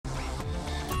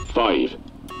5,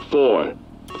 4,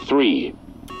 3,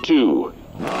 2,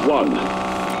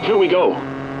 1. Here we go.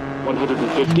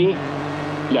 150.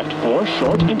 Left 4,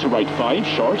 short, into right 5,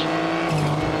 short.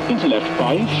 Into left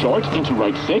 5, short, into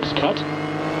right 6, cut.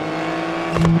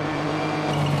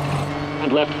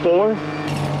 And left 4.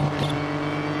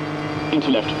 Into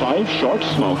left 5, short,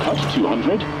 small cut,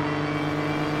 200.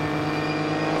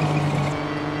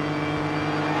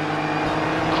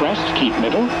 Crest, keep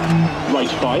middle. Right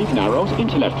 5, narrows,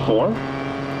 into left 4.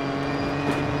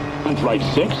 And right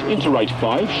 6, into right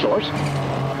 5, short.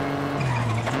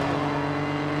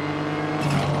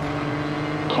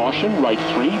 Caution, right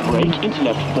 3, brake, into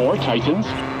left 4, tightens.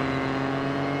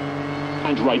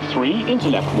 And right 3, into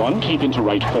left 1, keep into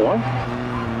right 4.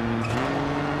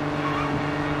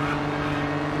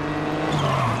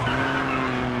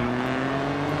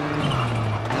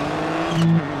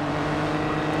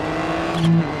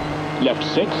 Left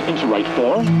 6, into right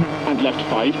 4, and left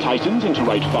 5, tightens, into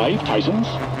right 5, tightens.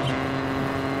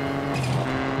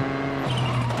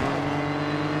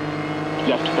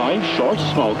 Left 5, short,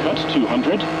 small cut,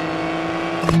 200.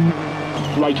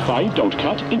 Right 5, don't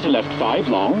cut, into left 5,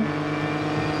 long.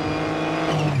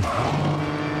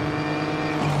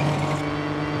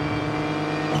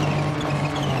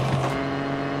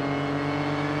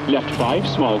 Left 5,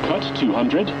 small cut,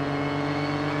 200.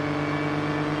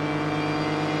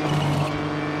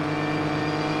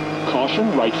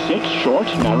 Caution, right 6, short,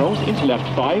 narrows, into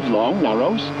left 5, long,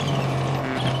 narrows.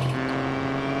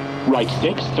 Right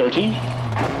 6, 30.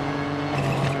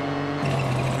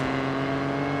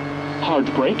 Hard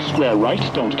brake, square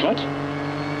right, don't cut.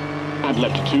 And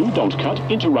left 2, don't cut,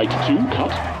 into right 2,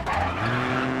 cut.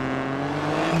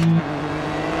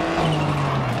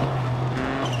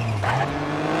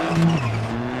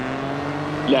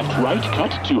 Left right,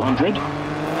 cut, 200.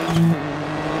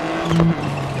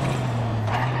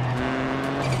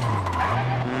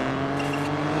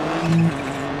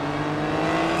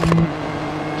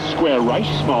 Square right,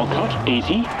 small cut,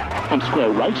 80. And square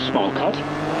right, small cut.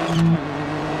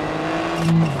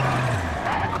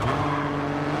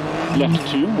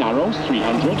 Left 2, narrows,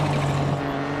 300.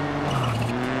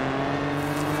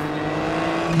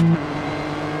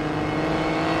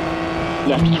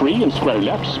 Left 3 and square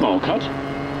left, small cut.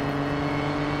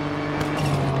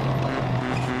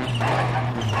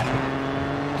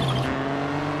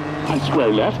 And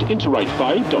square left, into right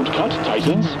 5, don't cut,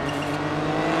 tightens.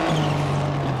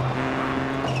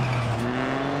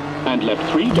 And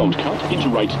left 3, don't cut, into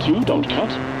right 2, don't cut.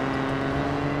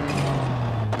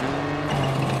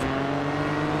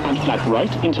 And flat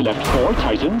right, into left 4,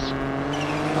 tightens.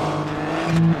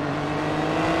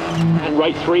 And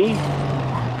right 3.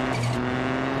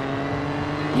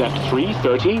 Left 3,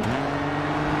 30.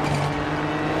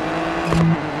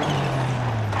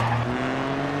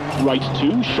 Right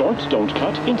 2, short, don't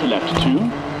cut, into left 2.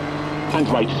 And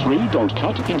right 3, don't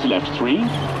cut, into left 3.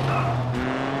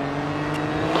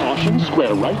 Caution,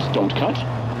 square right, don't cut.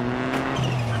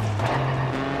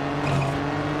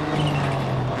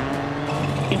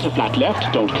 Into flat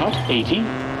left, don't cut, 80.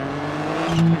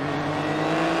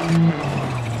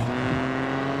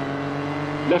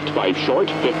 Left 5, short,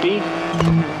 50.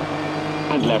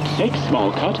 And left 6,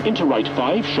 small cut, into right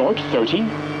 5, short, 30.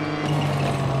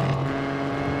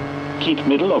 Keep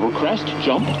middle over crest,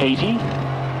 jump, 80.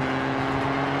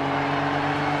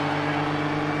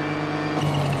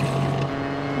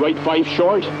 Right 5,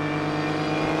 short.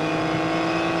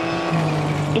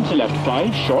 Into left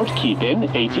 5, short, keep in,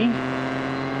 80.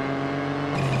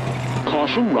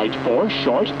 Caution, right 4,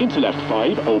 short, into left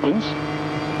 5, opens.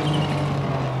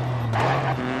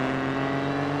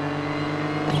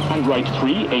 And right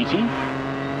 3, 80.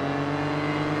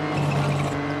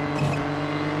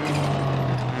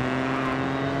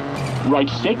 Right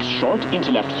 6, short,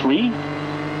 into left 3.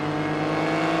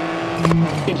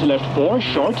 Into left 4,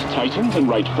 short, tightens, and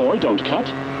right 4, don't cut.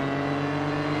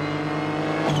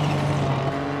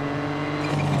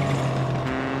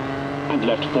 And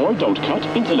left 4, don't cut,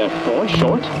 into left 4,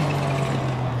 short.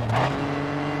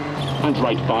 And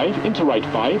right 5, into right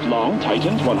 5, long,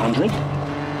 tightens, 100.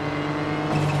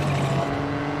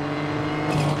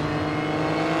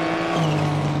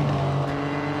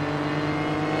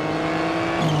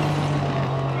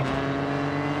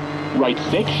 Right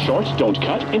 6, short, don't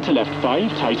cut, into left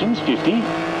 5, tightens, 50.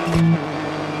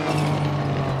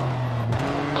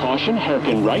 Caution,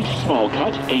 hairpin right, small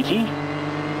cut, 80.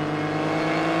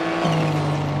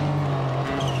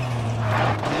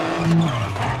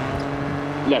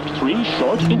 Left 3,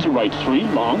 short, into right 3,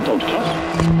 long, don't cut.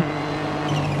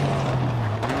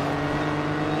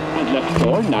 And left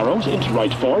 4, narrows, into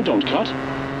right 4, don't cut.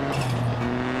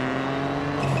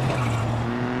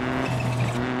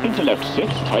 Into left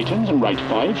 6, tightens, and right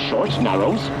 5, short,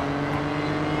 narrows.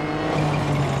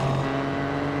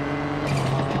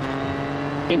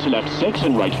 Into left 6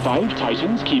 and right 5,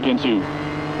 tightens, keep into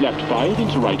left 5,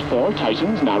 into right 4,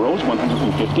 tightens, narrows,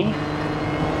 150.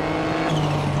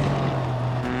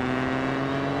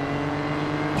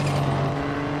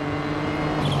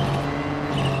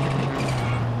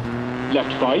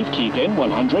 Left 5, keep in,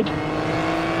 100.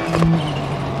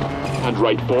 And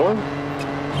right 4.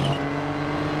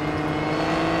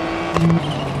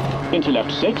 Into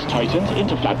left 6, tightens,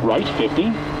 into flat right, 50.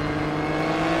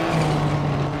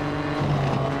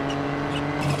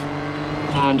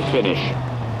 And finish.